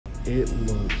it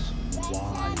looks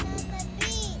wild.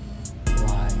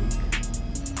 Like,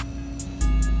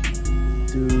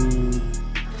 dude.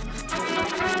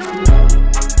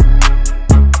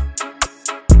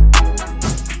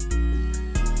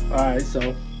 Alright,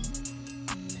 so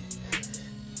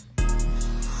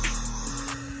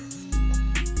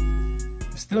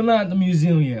still not at the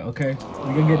museum yet, okay?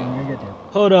 We're gonna get there, we're gonna get there.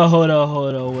 Hold on,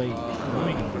 wait. We're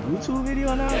making a YouTube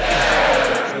video now?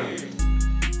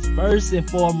 First and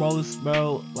foremost,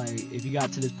 bro, like, if you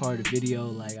got to this part of the video,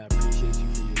 like, I appreciate you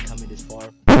for you coming this far.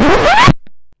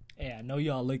 Hey, I know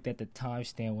y'all looked at the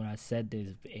timestamp when I said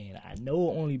this, and I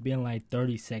know it only been like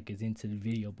 30 seconds into the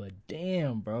video, but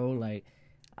damn, bro, like,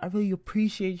 I really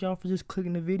appreciate y'all for just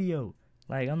clicking the video.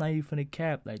 Like, I'm not even finna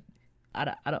cap, like, out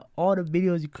of all the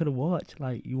videos you could have watched,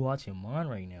 like, you watching mine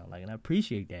right now, like, and I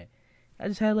appreciate that. I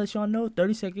just had to let y'all know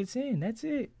 30 seconds in, that's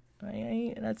it.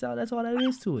 That's all that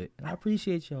is to it. And I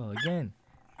appreciate y'all again.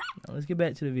 Now, let's get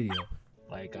back to the video.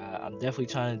 Like, I'm definitely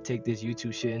trying to take this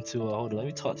YouTube shit into a hold on. Let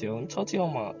me talk to y'all. Let me talk to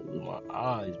y'all with my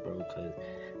eyes, bro. Cause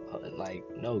like,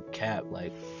 no cap.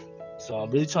 Like, so I'm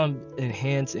really trying to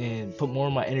enhance and put more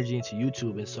of my energy into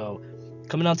YouTube. And so,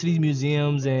 coming out to these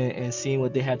museums and seeing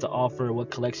what they have to offer,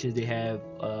 what collections they have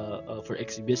for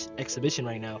exhibition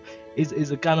right now,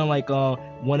 is a kind of like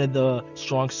one of the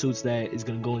strong suits that is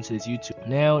gonna go into this YouTube.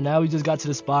 Now we just got to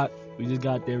the spot. We just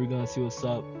got there. We're gonna see what's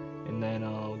up, and then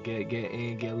get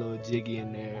a little jiggy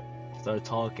in there, start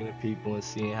talking to people and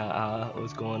seeing how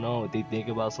what's going on, what they think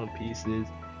about some pieces,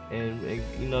 and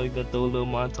you know, you gotta throw a little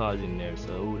montage in there.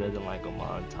 So who doesn't like a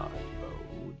montage, bro?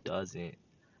 Who doesn't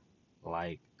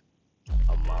like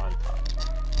a montage?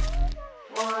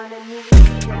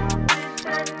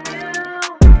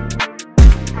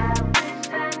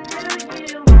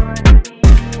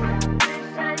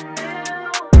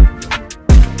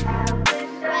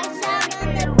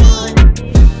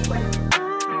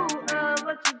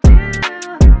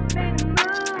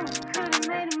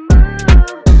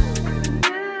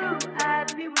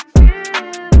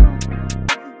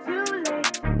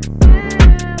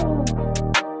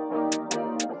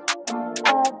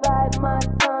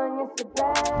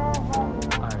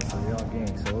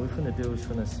 We're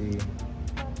finna see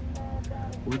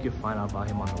what we can find out about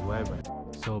him on the web.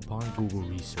 So upon Google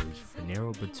research,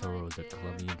 Fernando Botero is a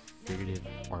Colombian figurative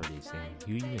artist, and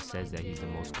he even says that he's the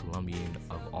most Colombian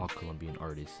of all Colombian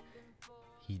artists.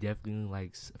 He definitely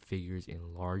likes figures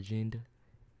enlarged and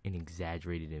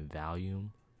exaggerated in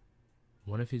volume.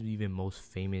 One of his even most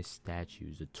famous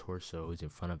statues, the torso, is in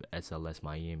front of SLS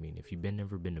Miami, and if you've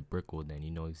never been to Brickell, then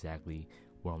you know exactly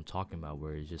what I'm talking about,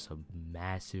 where it's just a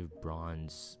massive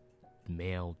bronze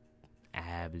male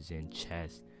abs and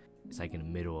chest. It's like in the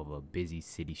middle of a busy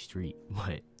city street.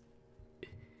 But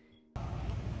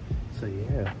so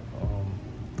yeah,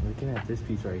 looking at this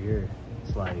piece right here,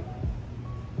 it's like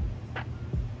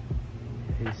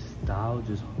his style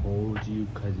just holds you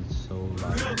because it's so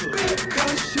like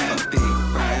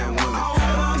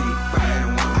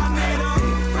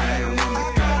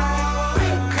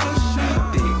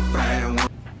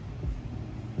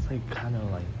it's like kind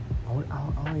of like I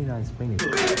don't even know how to explain it.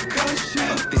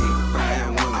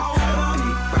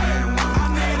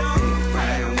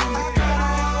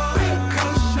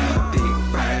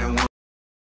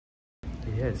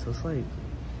 Yeah, so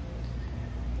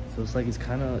it's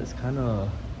kind of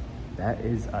that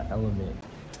is an element.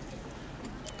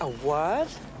 A what?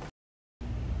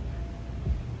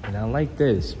 And I like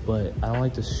this, but I don't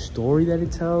like the story that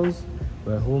it tells.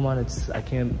 But who am I to? I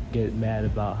can't get mad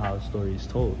about how a story is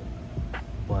told.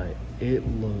 But it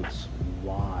looks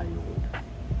wild.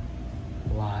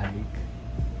 Like,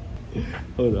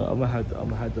 hold on, I'm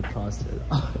gonna have to process.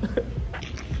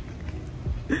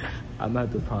 I'm gonna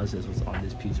have to process what's on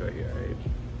this piece right here. Right?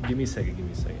 Give me a second.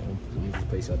 Let me just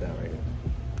place y'all down right here.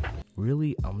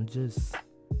 Really, I'm just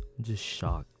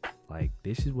shocked. Like,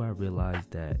 this is where I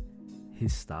realized that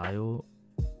his style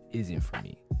isn't for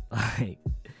me. Like,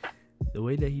 the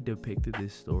way that he depicted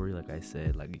this story, like I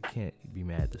said, like, you can't be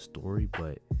mad at the story,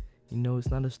 but you know,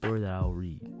 it's not a story that I'll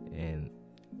read, and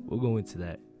we'll go into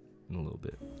that in a little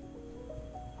bit.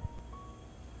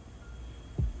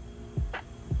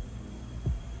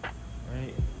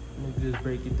 Right, let me just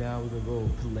break it down. We're gonna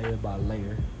go layer by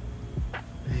layer,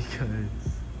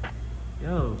 because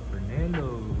yo,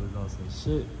 Fernando was on some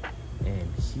shit, and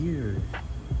here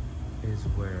is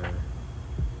where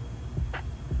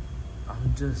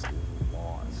I'm just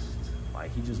lost.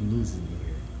 Like, he just loses me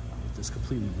here. Just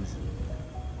completely loses me.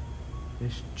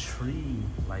 This tree,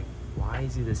 like, why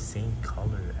is it the same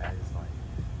color as like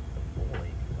the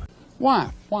boy?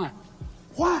 Why?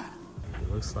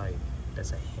 It looks like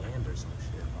that's a hand or some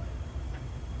shit. Like,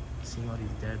 seeing all these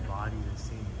dead bodies and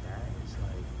seeing that, it's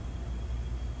like,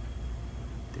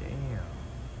 damn.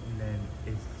 And then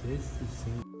is this the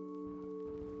same?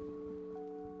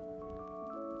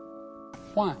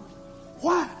 Why?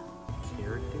 Why?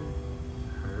 Character,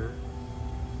 her,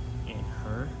 and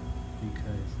her,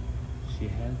 because she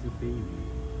has a baby,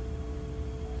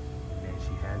 and then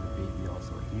she has a baby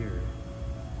also here.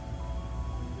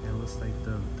 And it looks like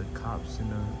the cops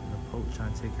and the Pope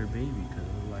trying to take her baby, because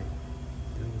it looked like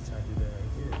they was trying to do that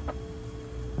right here.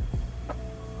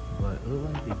 But it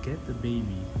looked like they get the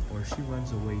baby, or she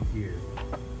runs away here.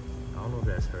 I don't know if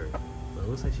that's her, but it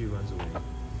looks like she runs away.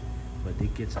 But they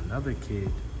get another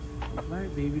kid, a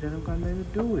black baby that don't got nothing to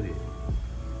do with it.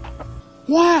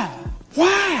 Why?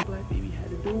 Why? Black baby had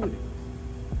to do with it.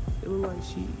 It looked like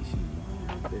she minded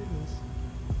her business,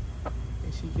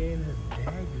 and she gave her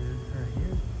dagger, her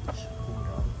hair pulled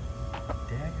up,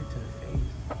 dagger to the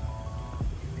face,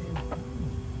 and then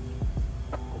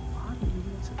why do you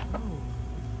want to know?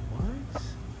 What?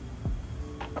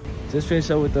 Just finished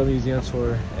up with the museum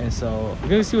tour, and so we're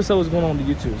gonna see what's going on the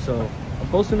YouTube. So I'm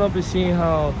posting up and seeing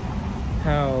how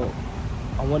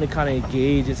I want to kind of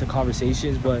engage into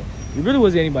conversations, but there really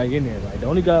wasn't anybody in there. Like, the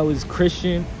only guy was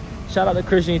Christian. Shout out to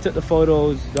Christian, he took the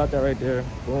photos, got that right there,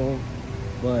 boom.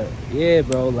 But yeah,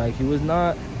 bro, like, he was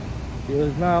not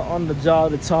on the jaw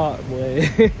to talk, boy.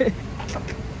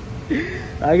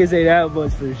 I can say that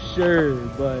much for sure.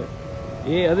 But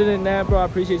yeah, other than that, bro, I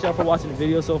appreciate y'all for watching the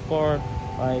video so far.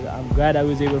 Like, I'm glad I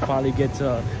was able to finally get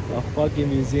to a fucking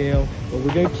museum. But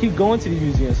we're gonna keep going to these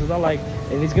museums. So it's not like,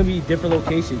 and it's gonna be different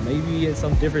locations, maybe in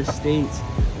some different states,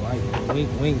 like wink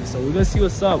wink. So we're gonna see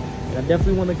what's up. And I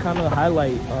definitely want to kind of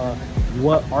highlight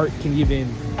what art can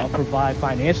even provide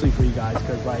financially for you guys,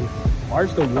 because like,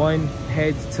 art's the one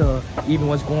heads to even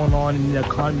what's going on in the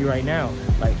economy right now.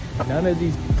 Like, none of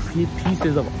these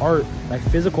pieces of art, like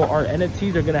physical art,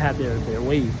 NFTs are gonna have their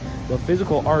wave, but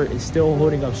physical art is still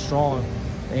holding up strong,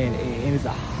 and it's a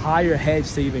higher hedge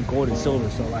to even gold and silver.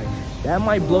 So like, that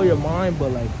might blow your mind,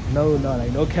 but like, no,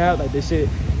 like, no cap, like, this shit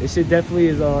definitely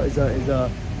is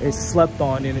slept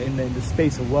on in the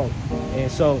space of wealth. And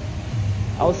so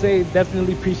I would say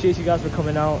definitely appreciate you guys for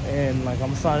coming out, and like,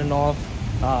 I'm signing off.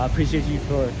 I appreciate you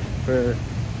for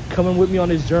coming with me on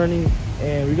this journey,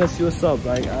 and we're gonna see what's up.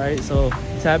 Like, all right, so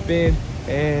tap in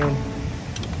and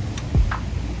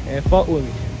fuck with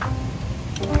me.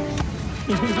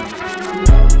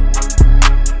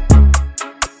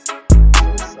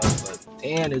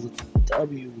 Damn, there's a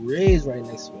W raised right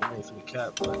next to me. I ain't finna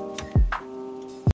cap, but